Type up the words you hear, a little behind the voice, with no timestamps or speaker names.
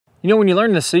You know, when you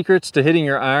learn the secrets to hitting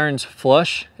your irons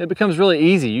flush, it becomes really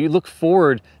easy. You look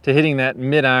forward to hitting that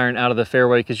mid-iron out of the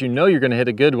fairway because you know you're going to hit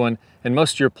a good one, and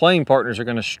most of your playing partners are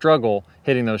going to struggle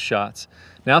hitting those shots.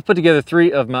 Now, I've put together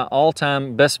 3 of my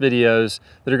all-time best videos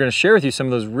that are going to share with you some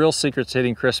of those real secrets to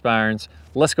hitting crisp irons.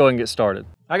 Let's go ahead and get started.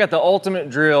 I got the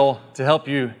ultimate drill to help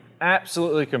you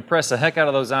absolutely compress the heck out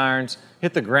of those irons,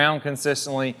 hit the ground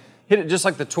consistently, hit it just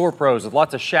like the tour pros with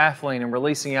lots of shaft lean and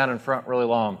releasing out in front really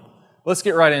long. Let's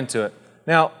get right into it.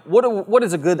 Now, what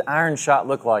does a good iron shot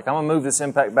look like? I'm gonna move this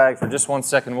impact bag for just 1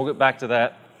 second. We'll get back to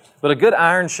that. But a good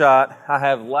iron shot, I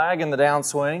have lag in the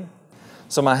downswing.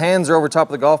 So my hands are over top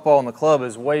of the golf ball and the club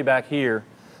is way back here.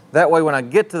 That way when I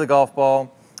get to the golf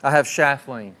ball, I have shaft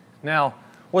lean. Now,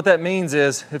 what that means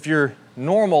is if your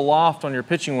normal loft on your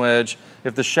pitching wedge,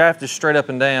 if the shaft is straight up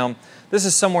and down, this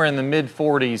is somewhere in the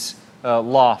mid-40s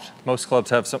loft. Most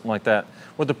clubs have something like that.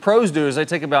 What the pros do is they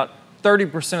take about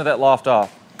 30% of that loft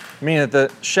off, meaning that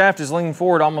the shaft is leaning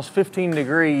forward almost 15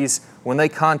 degrees when they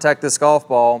contact this golf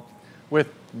ball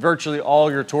with virtually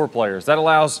all your tour players. That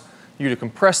allows you to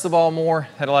compress the ball more,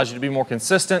 that allows you to be more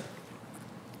consistent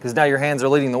because now your hands are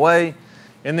leading the way.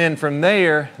 And then from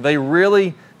there, they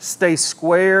really stay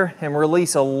square and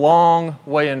release a long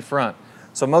way in front.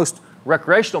 So most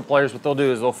recreational players, what they'll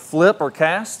do is they'll flip or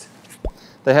cast.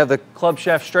 They have the club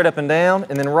shaft straight up and down,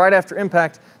 and then right after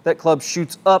impact, that club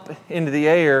shoots up into the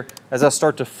air as I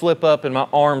start to flip up and my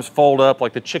arms fold up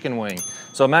like the chicken wing.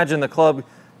 So imagine the club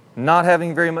not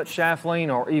having very much shaft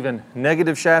lean or even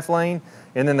negative shaft lean,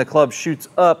 and then the club shoots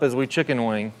up as we chicken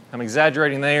wing. I'm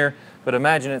exaggerating there, but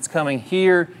imagine it's coming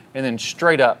here and then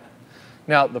straight up.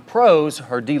 Now the pros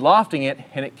are de-lofting it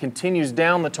and it continues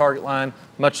down the target line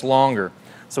much longer.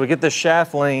 So we get this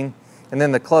shaft lean and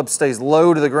then the club stays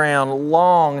low to the ground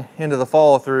long into the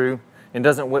follow through and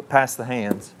doesn't whip past the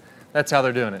hands. That's how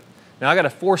they're doing it. Now I got a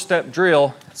 4-step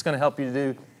drill that's gonna help you to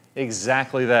do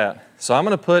exactly that. So I'm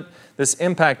gonna put this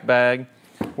impact bag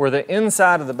where the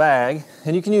inside of the bag,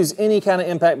 and you can use any kind of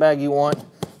impact bag you want.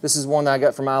 This is one that I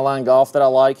got from Ballard Golf that I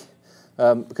like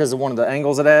because of one of the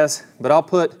angles it has. But I'll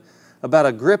put about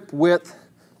a grip width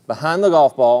behind the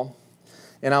golf ball,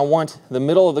 and I want the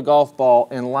middle of the golf ball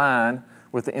in line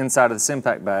with the inside of this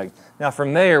impact bag. Now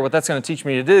from there, what that's gonna teach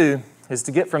me to do is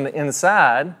to get from the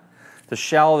inside, to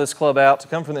shallow this club out, to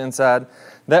come from the inside.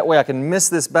 That way I can miss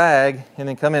this bag and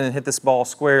then come in and hit this ball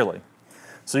squarely.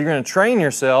 So you're gonna train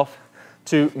yourself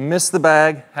to miss the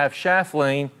bag, have shaft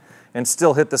lean, and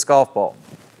still hit this golf ball.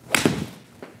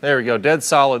 There we go, dead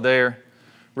solid there.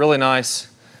 Really nice.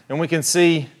 And we can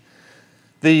see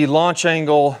the launch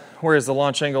angle. Where is the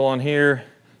launch angle on here?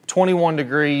 21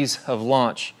 degrees of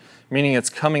launch, meaning it's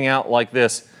coming out like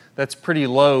this. That's pretty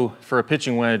low for a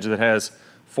pitching wedge that has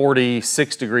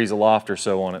 46 degrees of loft or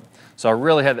so on it. So I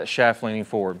really had that shaft leaning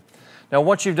forward. Now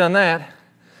once you've done that,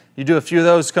 you do a few of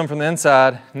those come from the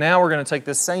inside. Now we're gonna take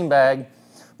this same bag,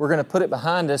 we're gonna put it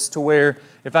behind us to where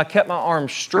if I kept my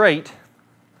arms straight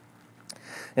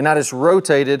and I just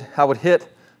rotated, I would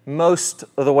hit most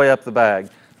of the way up the bag.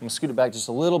 I'm gonna scoot it back just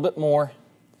a little bit more.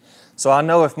 So I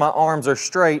know if my arms are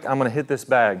straight, I'm gonna hit this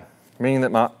bag, meaning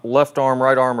that my left arm,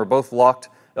 right arm are both locked,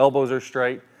 elbows are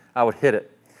straight, I would hit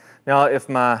it. Now, if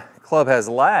my club has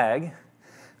lag,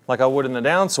 like I would in the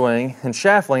downswing, and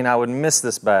shaft lean, I would miss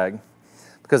this bag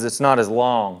because it's not as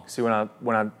long. See, when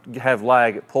I have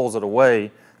lag, it pulls it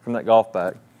away from that golf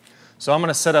bag. So I'm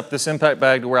gonna set up this impact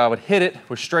bag to where I would hit it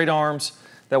with straight arms.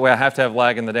 That way I have to have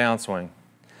lag in the downswing.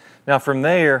 Now from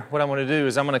there, what I'm gonna do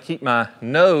is I'm gonna keep my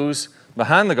nose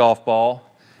behind the golf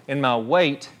ball and my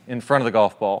weight in front of the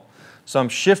golf ball. So I'm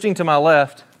shifting to my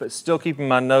left, but still keeping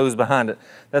my nose behind it.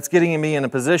 That's getting me in a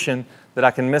position that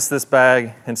I can miss this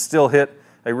bag and still hit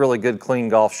a really good, clean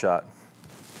golf shot.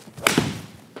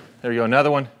 There you go,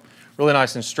 another one. Really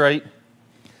nice and straight.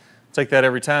 Take that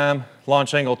every time.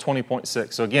 Launch angle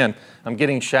 20.6. So again, I'm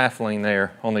getting shaft lean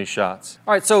there on these shots.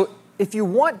 All right, so if you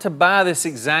want to buy this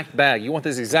exact bag, you want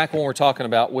this exact one we're talking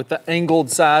about with the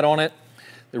angled side on it,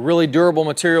 the really durable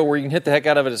material where you can hit the heck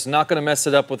out of it, it's not gonna mess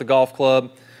it up with the golf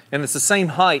club, and it's the same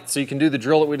height, so you can do the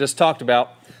drill that we just talked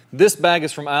about. This bag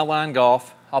is from Ballard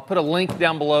Golf. I'll put a link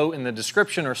down below in the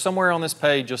description or somewhere on this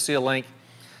page, you'll see a link.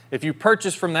 If you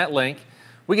purchase from that link,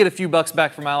 we get a few bucks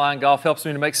back from Ballard Golf, helps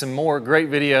me to make some more great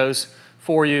videos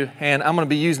for you, and I'm gonna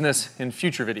be using this in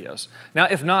future videos. Now,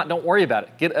 if not, don't worry about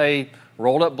it. Get a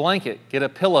rolled up blanket, get a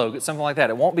pillow, get something like that.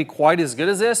 It won't be quite as good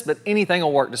as this, but anything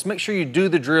will work. Just make sure you do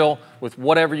the drill with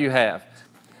whatever you have.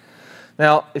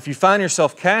 Now, if you find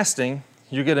yourself casting,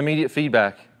 you get immediate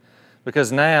feedback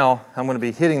because now I'm going to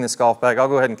be hitting this golf bag. I'll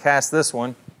go ahead and cast this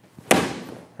one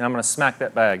and I'm going to smack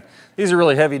that bag. These are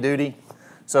really heavy duty,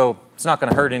 so it's not going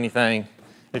to hurt anything.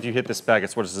 if you hit this bag.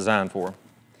 It's what it's designed for.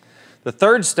 The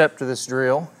third step to this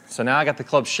drill, so now I got the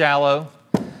club shallow,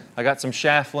 I got some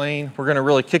shaft lean. We're gonna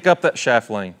really kick up that shaft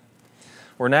lean.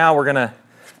 We're gonna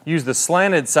use the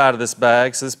slanted side of this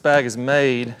bag. So this bag is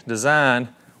designed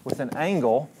with an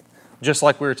angle, just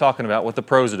like we were talking about what the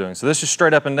pros are doing. So this is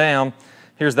straight up and down.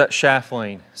 Here's that shaft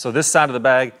lean. So this side of the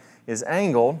bag is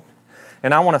angled,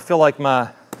 and I wanna feel like my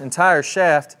entire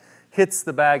shaft hits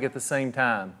the bag at the same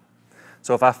time.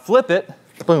 So if I flip it,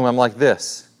 boom, I'm like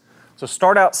this. So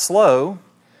start out slow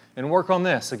and work on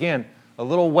this. Again, a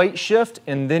little weight shift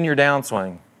and then your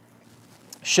downswing.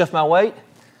 Shift my weight,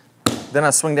 then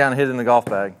I swing down and hit it in the golf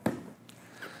bag.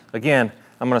 Again,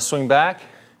 I'm gonna swing back,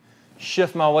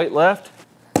 shift my weight left,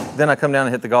 then I come down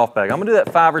and hit the golf bag. I'm gonna do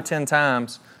that 5 or 10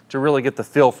 times to really get the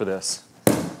feel for this.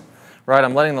 Right,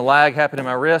 I'm letting the lag happen in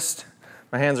my wrist.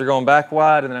 My hands are going back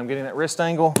wide and then I'm getting that wrist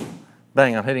angle.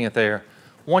 Bang, I'm hitting it there.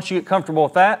 Once you get comfortable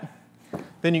with that,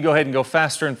 then you go ahead and go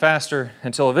faster and faster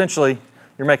until eventually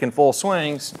you're making full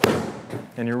swings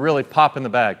and you're really popping the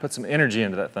bag. Put some energy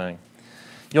into that thing.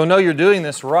 You'll know you're doing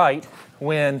this right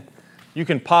when you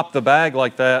can pop the bag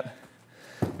like that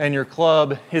and your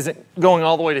club isn't going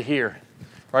all the way to here.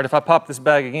 Right, if I pop this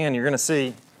bag again, you're gonna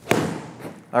see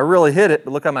I really hit it,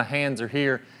 but look how my hands are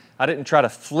here. I didn't try to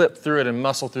flip through it and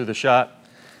muscle through the shot.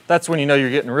 That's when you know you're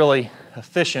getting really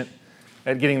efficient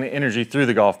at getting the energy through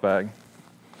the golf bag.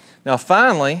 Now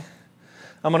finally,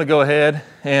 I'm gonna go ahead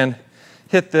and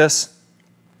hit this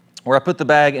where I put the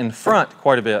bag in front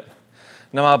quite a bit.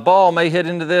 Now my ball may hit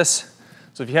into this,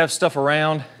 so if you have stuff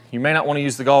around, you may not want to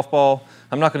use the golf ball.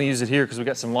 I'm not going to use it here because we've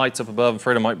got some lights up above. I'm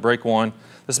afraid I might break one.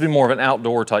 This will be more of an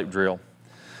outdoor type drill.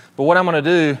 But what I'm going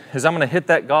to do is I'm going to hit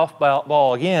that golf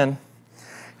ball again,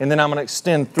 and then I'm going to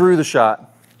extend through the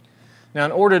shot. Now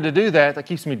in order to do that, that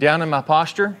keeps me down in my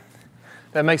posture.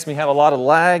 That makes me have a lot of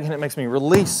lag, and it makes me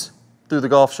release through the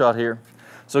golf shot here.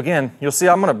 So again, you'll see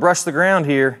I'm going to brush the ground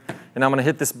here, and I'm going to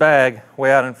hit this bag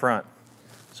way out in front.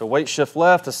 So weight shift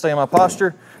left to stay in my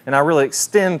posture, and I really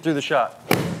extend through the shot.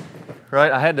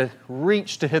 Right? I had to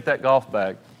reach to hit that golf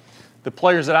bag. The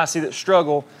players that I see that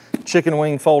struggle, chicken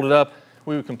wing folded up,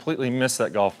 we would completely miss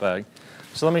that golf bag.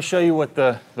 So let me show you what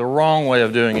the wrong way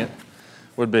of doing it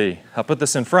would be. I put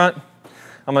this in front,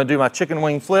 I'm going to do my chicken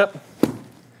wing flip,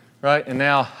 right? And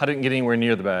now I didn't get anywhere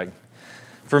near the bag.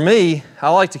 For me, I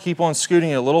like to keep on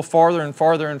scooting it a little farther and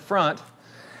farther in front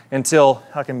until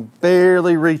I can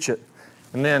barely reach it,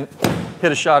 and then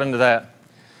hit a shot into that.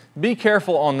 Be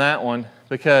careful on that one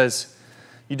because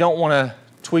you don't want to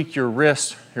tweak your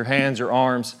wrists, your hands, your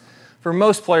arms. For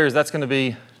most players, that's going to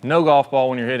be no golf ball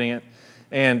when you're hitting it,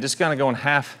 and just kind of going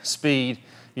half speed.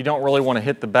 You don't really want to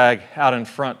hit the bag out in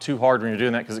front too hard when you're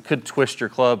doing that because it could twist your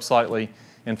club slightly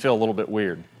and feel a little bit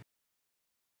weird.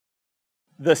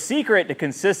 The secret to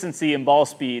consistency and ball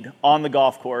speed on the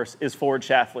golf course is forward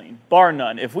shaft lean, bar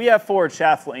none. If we have forward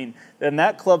shaft lean, then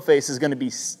that club face is going to be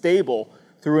stable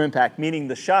through impact, meaning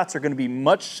the shots are going to be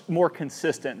much more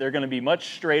consistent. They're going to be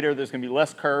much straighter. There's going to be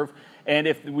less curve. And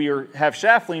if we have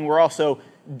shaft lean, we're also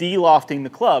de-lofting the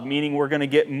club, meaning we're going to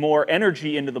get more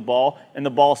energy into the ball and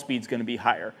the ball speed's going to be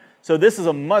higher. So this is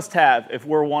a must-have if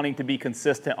we're wanting to be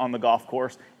consistent on the golf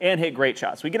course and hit great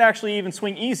shots. We can actually even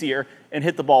swing easier and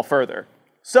hit the ball further.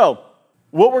 So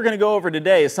what we're going to go over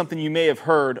today is something you may have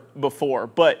heard before,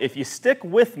 but if you stick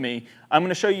with me, I'm going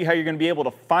to show you how you're going to be able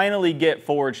to finally get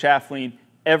forward shaft lean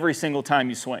every single time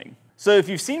you swing. So if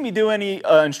you've seen me do any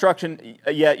instruction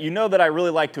yet, you know that I really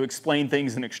like to explain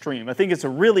things in extreme. I think it's a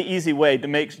really easy way to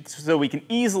make so we can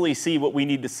easily see what we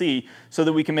need to see so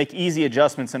that we can make easy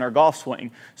adjustments in our golf swing.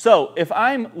 So if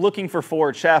I'm looking for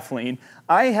forward shaft lean,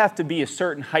 I have to be a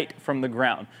certain height from the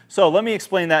ground. So let me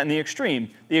explain that in the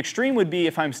extreme. The extreme would be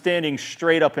if I'm standing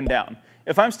straight up and down.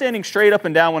 If I'm standing straight up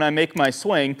and down when I make my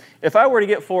swing, if I were to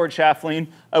get forward shaft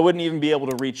lean, I wouldn't even be able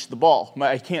to reach the ball.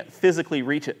 I can't physically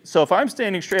reach it. So if I'm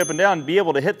standing straight up and down to be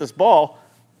able to hit this ball,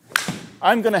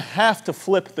 I'm going to have to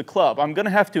flip the club. I'm going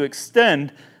to have to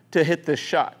extend to hit this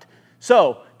shot.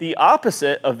 So the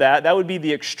opposite of that, that would be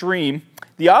the extreme.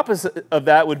 The opposite of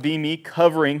that would be me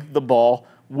covering the ball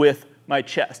with my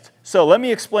chest. So let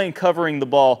me explain covering the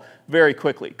ball very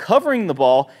quickly. Covering the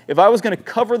ball, if I was going to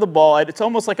cover the ball, it's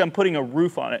almost like I'm putting a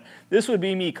roof on it. This would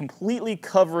be me completely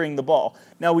covering the ball.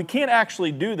 Now we can't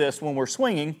actually do this when we're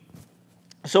swinging,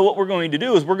 so what we're going to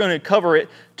do is we're going to cover it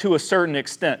to a certain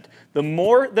extent. The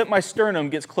more that my sternum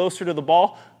gets closer to the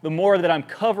ball, the more that I'm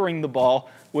covering the ball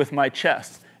with my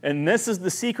chest. And this is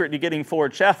the secret to getting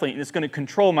forward shaft lean. It's going to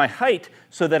control my height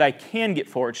so that I can get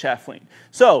forward shaft lean.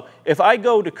 So if I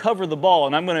go to cover the ball,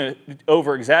 and I'm going to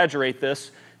over-exaggerate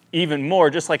this, even more,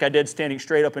 just like I did standing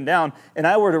straight up and down, and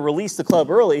I were to release the club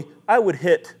early, I would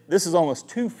hit, this is almost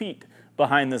 2 feet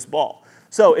behind this ball.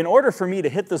 So in order for me to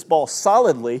hit this ball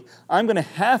solidly, I'm going to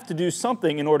have to do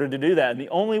something in order to do that. And the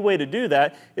only way to do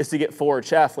that is to get forward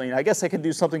shaft lean. I guess I could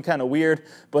do something kind of weird,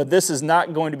 but this is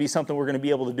not going to be something we're going to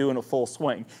be able to do in a full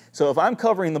swing. So if I'm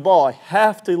covering the ball, I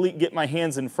have to get my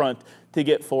hands in front to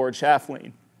get forward shaft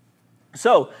lean.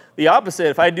 So the opposite,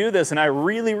 if I do this and I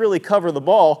really, really cover the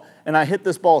ball and I hit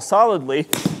this ball solidly,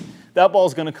 that ball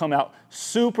is going to come out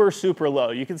super, super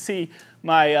low. You can see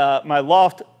my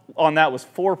loft on that was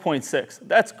 4.6.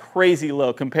 That's crazy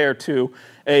low compared to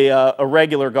a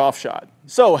regular golf shot.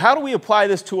 So how do we apply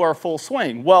this to our full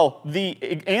swing? Well, the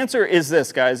answer is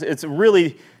this, guys. It's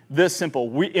really this simple.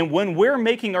 When we're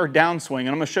making our downswing, and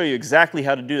I'm going to show you exactly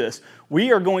how to do this,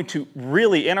 we are going to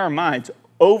really, in our minds,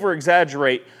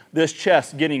 over-exaggerate this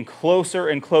chest getting closer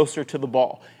and closer to the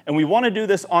ball. And we want to do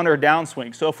this on our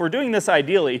downswing. So if we're doing this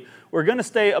ideally, we're going to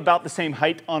stay about the same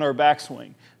height on our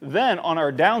backswing. Then on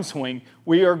our downswing,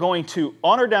 we are going to,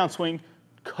 on our downswing,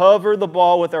 cover the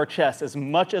ball with our chest as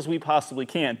much as we possibly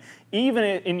can. Even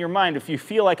in your mind, if you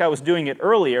feel like I was doing it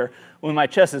earlier, when my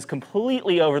chest is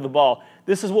completely over the ball,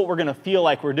 this is what we're going to feel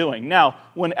like we're doing. Now,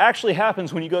 when it actually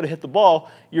happens when you go to hit the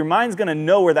ball, your mind's going to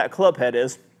know where that club head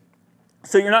is,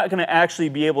 so you're not going to actually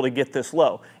be able to get this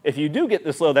low. If you do get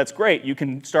this low, that's great. You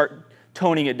can start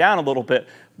toning it down a little bit,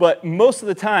 but most of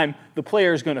the time, the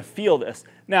player is going to feel this.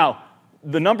 Now,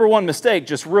 the number one mistake,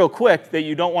 just real quick, that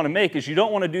you don't want to make is you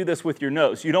don't want to do this with your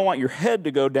nose. You don't want your head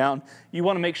to go down. You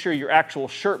want to make sure your actual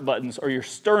shirt buttons or your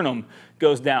sternum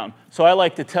goes down. So I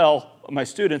like to tell my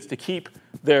students to keep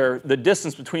the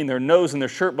distance between their nose and their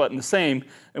shirt button the same,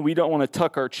 and we don't want to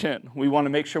tuck our chin. We want to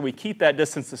make sure we keep that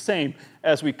distance the same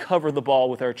as we cover the ball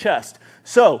with our chest.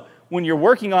 So when you're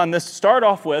working on this to start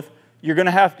off with, you're going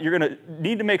to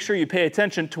need to make sure you pay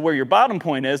attention to where your bottom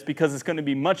point is, because it's going to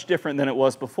be much different than it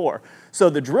was before.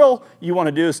 So the drill you want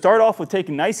to do is start off with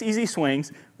taking nice, easy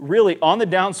swings, really on the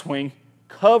downswing,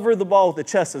 cover the ball with the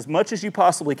chest as much as you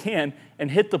possibly can,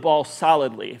 and hit the ball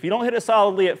solidly. If you don't hit it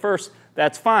solidly at first,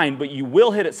 that's fine, but you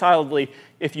will hit it solidly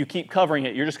if you keep covering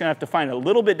it. You're just going to have to find a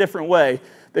little bit different way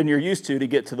than you're used to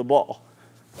get to the ball.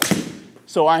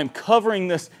 So I am covering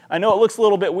this. I know it looks a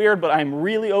little bit weird, but I'm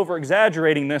really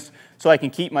over-exaggerating this so I can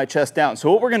keep my chest down.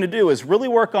 So what we're going to do is really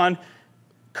work on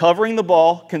covering the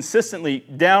ball consistently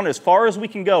down as far as we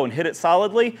can go and hit it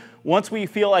solidly. Once we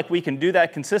feel like we can do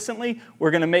that consistently,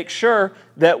 we're going to make sure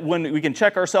that when we can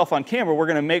check ourselves on camera, we're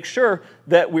going to make sure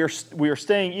that we are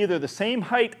staying either the same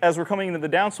height as we're coming into the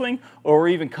downswing, or we're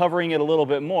even covering it a little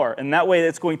bit more. And that way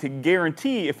it's going to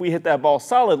guarantee, if we hit that ball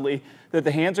solidly, that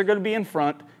the hands are going to be in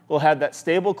front. We'll have that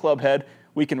stable club head.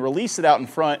 We can release it out in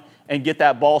front and get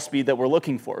that ball speed that we're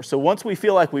looking for. So once we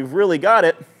feel like we've really got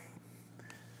it,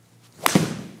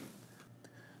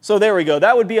 so there we go.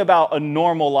 That would be about a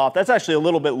normal loft. That's actually a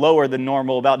little bit lower than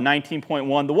normal, about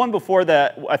 19.1. The one before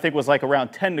that, I think, was like around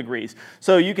 10 degrees.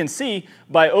 So you can see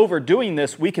by overdoing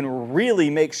this, we can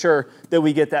really make sure that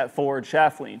we get that forward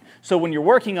shaft lean. So when you're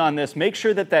working on this, make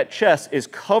sure that that chest is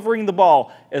covering the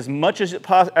ball as much as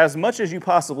you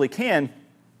possibly can.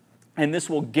 And this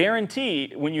will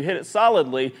guarantee, when you hit it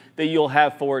solidly, that you'll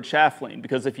have forward shaft lean.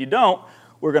 Because if you don't,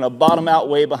 we're going to bottom out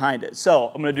way behind it. So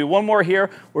I'm going to do one more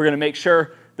here. We're going to make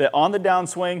sure that on the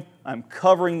downswing, I'm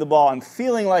covering the ball. I'm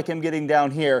feeling like I'm getting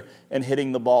down here and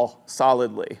hitting the ball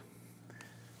solidly.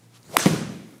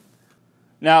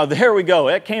 Now, there we go.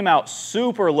 It came out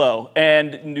super low.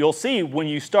 And you'll see when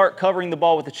you start covering the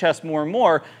ball with the chest more and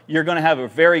more, you're going to have a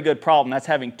very good problem. That's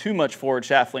having too much forward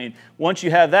shaft lean. Once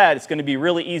you have that, it's going to be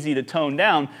really easy to tone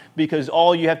down, because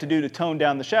all you have to do to tone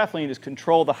down the shaft lean is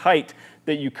control the height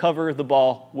that you cover the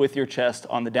ball with your chest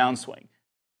on the downswing.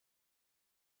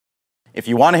 If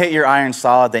you want to hit your iron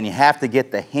solid, then you have to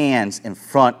get the hands in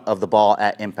front of the ball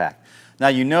at impact. Now,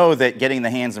 you know that getting the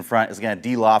hands in front is going to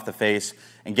de-loft the face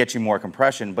and get you more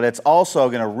compression, but it's also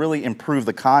going to really improve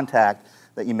the contact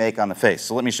that you make on the face.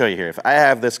 So let me show you here. If I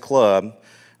have this club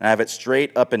and I have it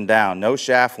straight up and down, no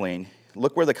shaft lean,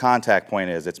 look where the contact point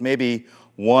is. It's maybe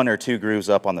 1 or 2 grooves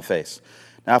up on the face.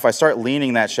 Now, if I start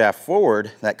leaning that shaft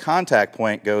forward, that contact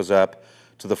point goes up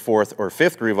to the 4th or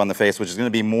 5th groove on the face, which is going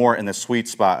to be more in the sweet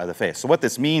spot of the face. So what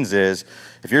this means is,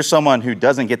 if you're someone who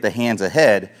doesn't get the hands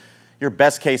ahead, your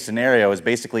best case scenario is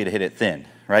basically to hit it thin,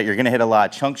 right? You're going to hit a lot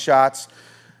of chunk shots,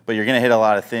 but you're going to hit a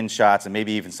lot of thin shots and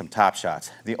maybe even some top shots.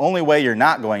 The only way you're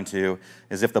not going to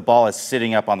is if the ball is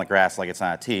sitting up on the grass like it's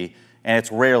on a tee, and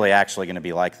it's rarely actually going to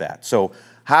be like that. So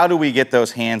how do we get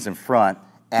those hands in front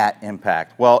at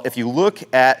impact? Well, if you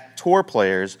look at tour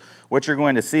players, what you're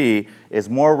going to see is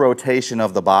more rotation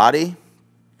of the body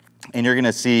and you're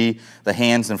gonna see the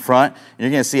hands in front, and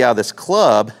you're gonna see how this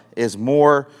club is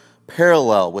more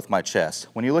parallel with my chest.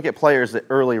 When you look at players that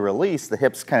early release, the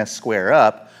hips kind of square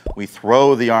up, we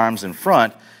throw the arms in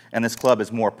front, and this club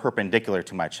is more perpendicular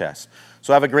to my chest.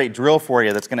 So I have a great drill for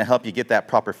you that's gonna help you get that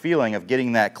proper feeling of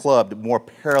getting that club more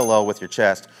parallel with your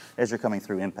chest as you're coming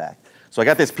through impact. So I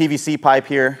got this PVC pipe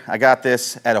here. I got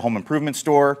this at a home improvement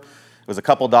store. It was a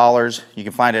couple dollars. You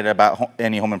can find it at about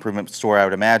any home improvement store, I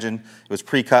would imagine. It was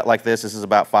pre-cut like this. This is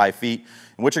about 5 feet.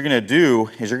 And what you're gonna do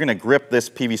is you're gonna grip this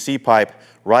PVC pipe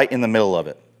right in the middle of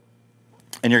it.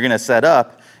 And you're gonna set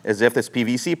up as if this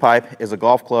PVC pipe is a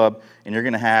golf club, and you're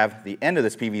gonna have the end of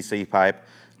this PVC pipe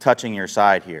touching your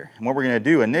side here. And what we're gonna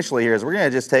do initially here is we're gonna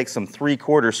just take some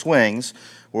 3/4 swings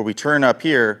where we turn up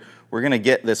here. We're gonna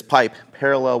get this pipe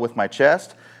parallel with my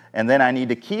chest, and then I need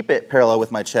to keep it parallel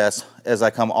with my chest as I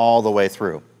come all the way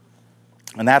through.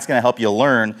 And that's gonna help you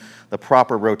learn the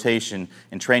proper rotation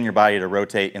and train your body to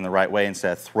rotate in the right way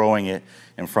instead of throwing it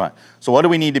in front. So what do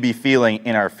we need to be feeling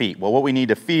in our feet? Well, what we need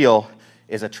to feel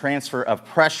is a transfer of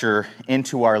pressure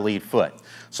into our lead foot.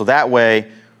 So that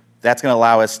way, that's gonna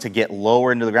allow us to get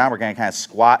lower into the ground. We're gonna kind of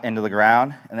squat into the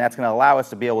ground, and that's gonna allow us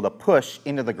to be able to push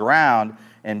into the ground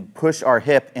and push our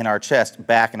hip and our chest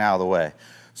back and out of the way.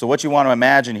 So what you want to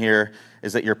imagine here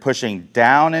is that you're pushing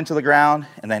down into the ground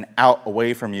and then out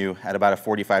away from you at about a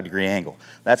 45-degree angle.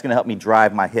 That's gonna help me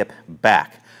drive my hip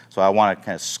back. So I wanna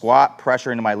kind of squat,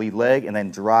 pressure into my lead leg, and then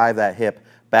drive that hip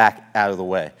back out of the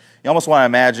way. You almost wanna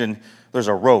imagine there's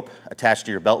a rope attached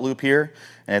to your belt loop here,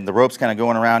 and the rope's kind of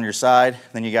going around your side.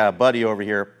 Then you got a buddy over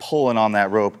here pulling on that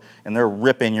rope, and they're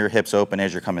ripping your hips open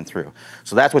as you're coming through.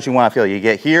 So that's what you wanna feel. You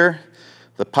get here,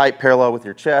 the pipe parallel with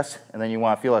your chest, and then you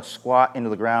want to feel a squat into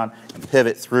the ground and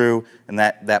pivot through, and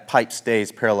that pipe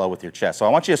stays parallel with your chest. So I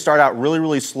want you to start out really,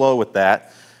 really slow with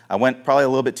that. I went probably a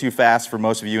little bit too fast for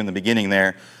most of you in the beginning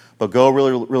there, but go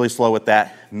really, really slow with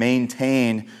that.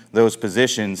 Maintain those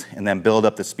positions, and then build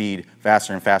up the speed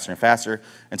faster and faster and faster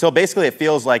until basically it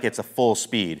feels like it's a full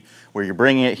speed, where you're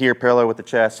bringing it here parallel with the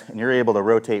chest, and you're able to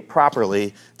rotate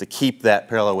properly to keep that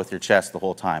parallel with your chest the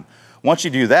whole time. Once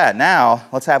you do that, now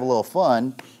let's have a little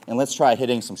fun and let's try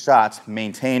hitting some shots,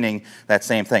 maintaining that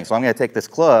same thing. So I'm gonna take this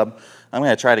club, I'm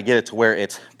gonna try to get it to where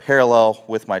it's parallel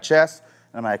with my chest,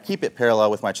 and I'm gonna keep it parallel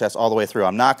with my chest all the way through.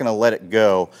 I'm not gonna let it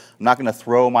go. I'm not gonna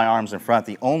throw my arms in front.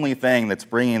 The only thing that's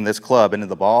bringing this club into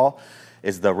the ball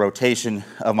is the rotation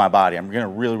of my body. I'm gonna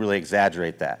really, really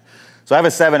exaggerate that. So I have a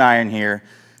 7-iron here.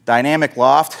 Dynamic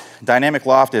loft. Dynamic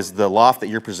loft is the loft that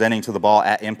you're presenting to the ball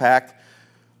at impact.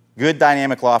 Good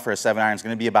dynamic loft for a 7-iron is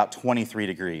going to be about 23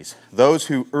 degrees. Those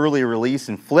who early release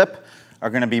and flip are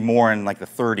going to be more in like the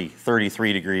 30,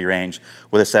 33 degree range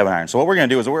with a 7-iron. So what we're going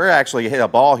to do is we're actually hit a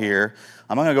ball here.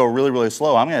 I'm going to go really, really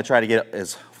slow. I'm going to try to get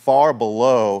as far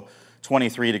below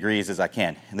 23 degrees as I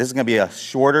can. And this is going to be a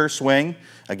shorter swing.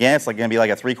 Again, it's going to be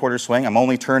like a 3/4 swing. I'm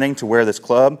only turning to where this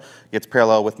club gets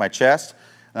parallel with my chest.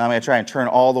 And I'm going to try and turn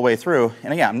all the way through.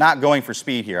 And again, I'm not going for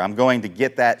speed here. I'm going to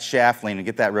get that shaft lean and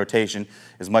get that rotation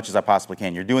as much as I possibly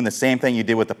can. You're doing the same thing you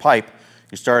did with the pipe.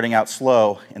 You're starting out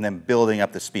slow and then building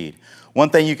up the speed. One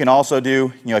thing you can also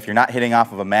do, if you're not hitting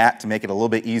off of a mat, to make it a little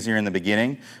bit easier in the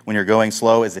beginning when you're going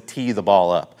slow, is to tee the ball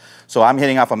up. So I'm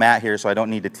hitting off a mat here, so I don't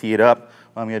need to tee it up.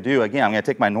 What I'm going to do, again, I'm going to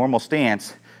take my normal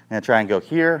stance. I'm going to try and go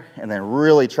here and then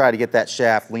really try to get that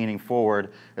shaft leaning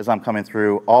forward as I'm coming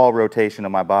through, all rotation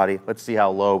of my body. Let's see how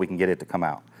low we can get it to come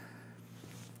out.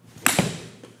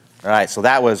 All right, so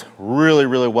that was really,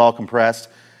 really well compressed.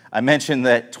 I mentioned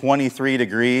that 23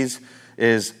 degrees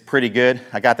is pretty good.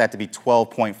 I got that to be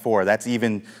 12.4.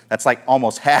 That's like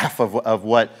almost half of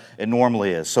what it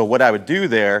normally is. So what I would do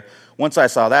there, once I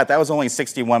saw that was only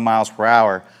 61 miles per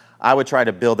hour. I would try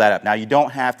to build that up. Now, you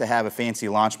don't have to have a fancy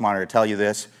launch monitor to tell you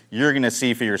this. You're going to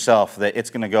see for yourself that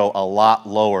it's going to go a lot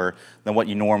lower than what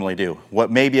you normally do. What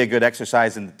may be a good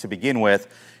exercise to begin with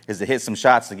is to hit some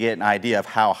shots to get an idea of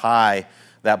how high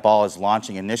that ball is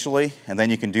launching initially, and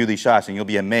then you can do these shots and you'll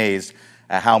be amazed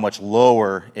at how much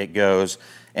lower it goes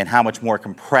and how much more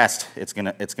compressed it's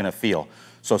gonna feel.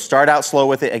 So start out slow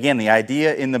with it. Again, the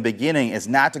idea in the beginning is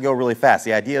not to go really fast.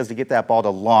 The idea is to get that ball to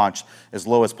launch as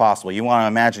low as possible. You want to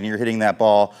imagine you're hitting that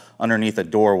ball underneath a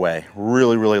doorway,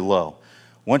 really, really low.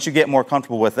 Once you get more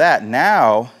comfortable with that,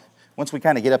 now, once we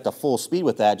kind of get up to full speed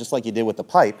with that, just like you did with the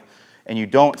pipe, and you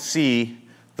don't see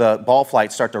the ball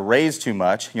flight start to raise too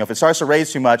much, if it starts to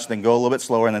raise too much, then go a little bit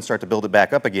slower and then start to build it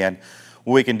back up again.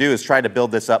 What we can do is try to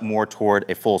build this up more toward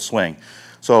a full swing.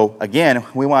 So again,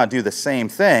 we want to do the same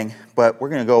thing, but we're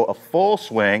going to go a full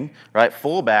swing, right?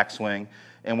 Full back swing,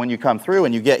 And when you come through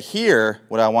and you get here,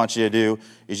 what I want you to do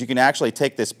is you can actually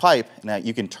take this pipe and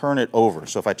you can turn it over.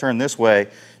 So if I turn this way,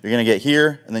 you're going to get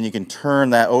here, and then you can turn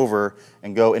that over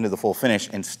and go into the full finish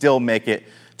and still make it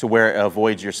to where it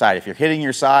avoids your side. If you're hitting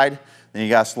your side, then you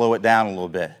got to slow it down a little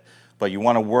bit. But you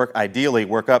want to ideally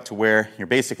work up to where you're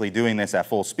basically doing this at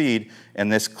full speed,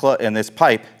 and this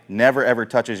pipe never ever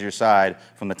touches your side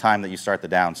from the time that you start the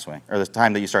downswing, or the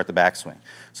time that you start the backswing.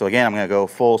 So again, I'm going to go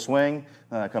full swing,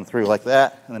 come through like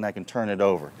that, and then I can turn it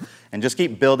over. And just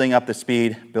keep building up the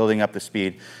speed, building up the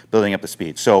speed, building up the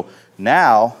speed. So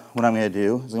now what I'm going to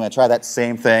do is I'm going to try that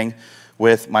same thing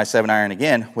with my 7-iron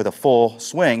again with a full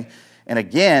swing. And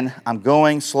again, I'm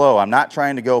going slow. I'm not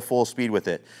trying to go full speed with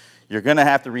it. You're going to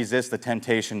have to resist the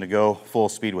temptation to go full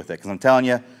speed with it. Because I'm telling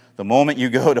you, the moment you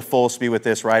go to full speed with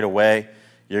this right away,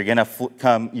 you're going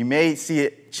to you may see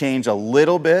it change a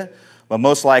little bit, but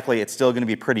most likely it's still going to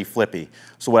be pretty flippy.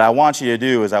 So what I want you to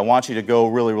do is I want you to go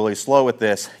really, really slow with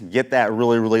this, get that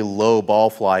really, really low ball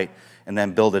flight, and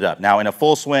then build it up. Now in a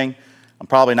full swing, I'm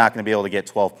probably not going to be able to get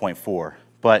 12.4,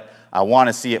 but I want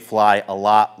to see it fly a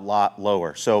lot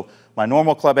lower. So my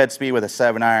normal club head speed with a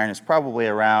 7-iron is probably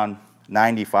around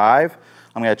 95.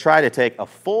 I'm going to try to take a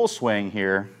full swing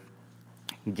here,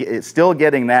 still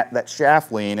getting that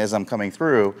shaft lean as I'm coming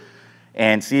through,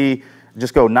 and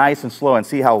just go nice and slow and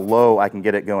see how low I can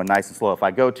get it going nice and slow. If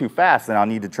I go too fast, then I'll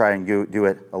need to try and do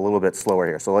it a little bit slower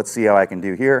here. So let's see how I can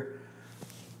do here.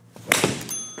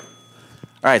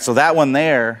 All right, so that one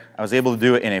there, I was able to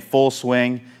do it in a full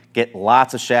swing, get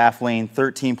lots of shaft lean,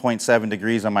 13.7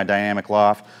 degrees on my dynamic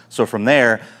loft. So from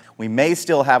there, we may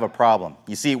still have a problem.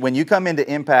 You see, when you come into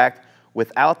impact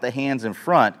without the hands in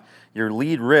front, your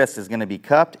lead wrist is going to be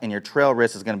cupped and your trail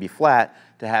wrist is going to be flat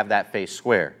to have that face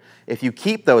square. If you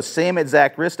keep those same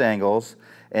exact wrist angles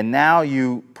and now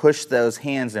you push those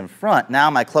hands in front,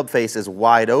 now my club face is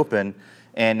wide open,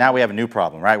 and now we have a new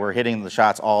problem, right? We're hitting the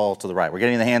shots all to the right. We're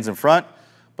getting the hands in front,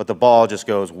 but the ball just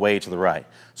goes way to the right.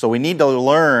 So we need to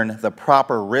learn the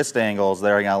proper wrist angles that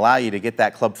are going to allow you to get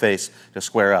that club face to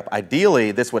square up.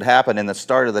 Ideally, this would happen in the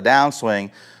start of the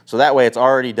downswing, so that way it's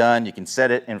already done. You can set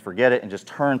it and forget it and just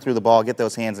turn through the ball, get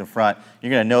those hands in front.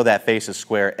 You're going to know that face is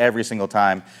square every single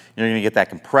time. You're going to get that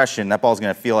compression. That ball's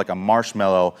going to feel like a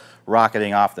marshmallow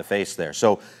rocketing off the face there.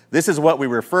 So this is what we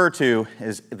refer to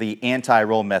as the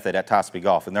anti-roll method at top speed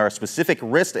golf. And there are specific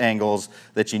wrist angles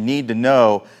that you need to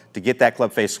know to get that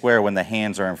club face square when the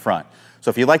hands are in front. So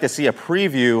if you'd like to see a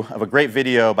preview of a great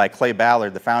video by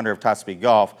Ballard, the founder of Top Speed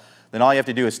Golf, then all you have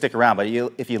to do is stick around. But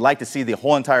if you'd like to see the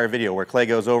whole entire video where Clay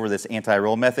goes over this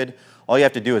anti-roll method, all you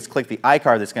have to do is click the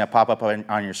iCard that's going to pop up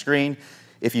on your screen.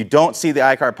 If you don't see the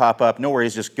iCard pop up, no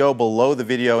worries, just go below the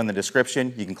video in the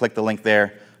description. You can click the link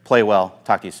there. Play well.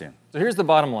 Talk to you soon. So here's the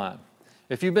bottom line.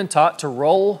 If you've been taught to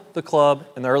roll the club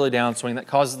in the early downswing, that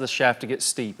causes the shaft to get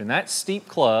steep. And that steep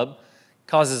club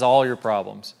causes all your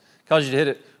problems. It causes you to hit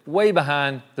it way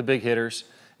behind the big hitters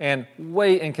and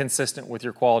way inconsistent with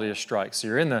your quality of strikes. So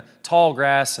you're in the tall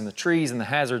grass and the trees and the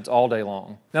hazards all day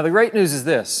long. Now the great news is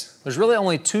this. There's really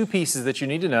only two pieces that you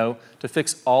need to know to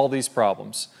fix all these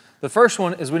problems. The first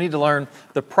one is we need to learn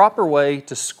the proper way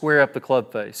to square up the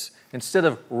club face. Instead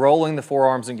of rolling the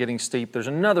forearms and getting steep, there's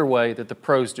another way that the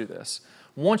pros do this.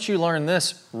 Once you learn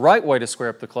this right way to square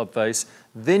up the club face,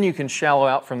 then you can shallow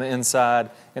out from the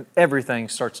inside and everything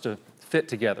starts to fit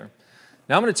together.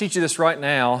 Now I'm going to teach you this right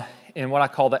now in what I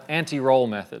call the anti-roll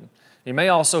method. You may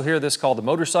also hear this called the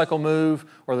motorcycle move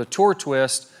or the tour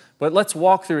twist, but let's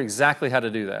walk through exactly how to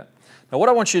do that. Now what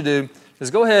I want you to do is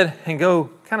go ahead and go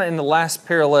kind of in the last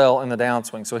parallel in the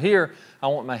downswing. So here, I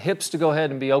want my hips to go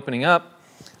ahead and be opening up.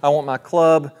 I want my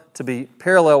club to be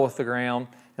parallel with the ground,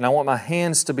 and I want my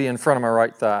hands to be in front of my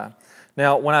right thigh.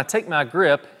 Now, when I take my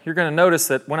grip, you're going to notice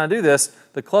that when I do this,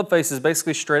 the club face is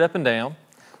basically straight up and down.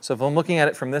 So if I'm looking at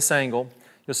it from this angle,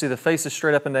 you'll see the face is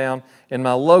straight up and down, and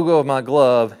my logo of my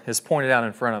glove is pointed out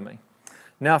in front of me.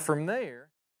 Now from there,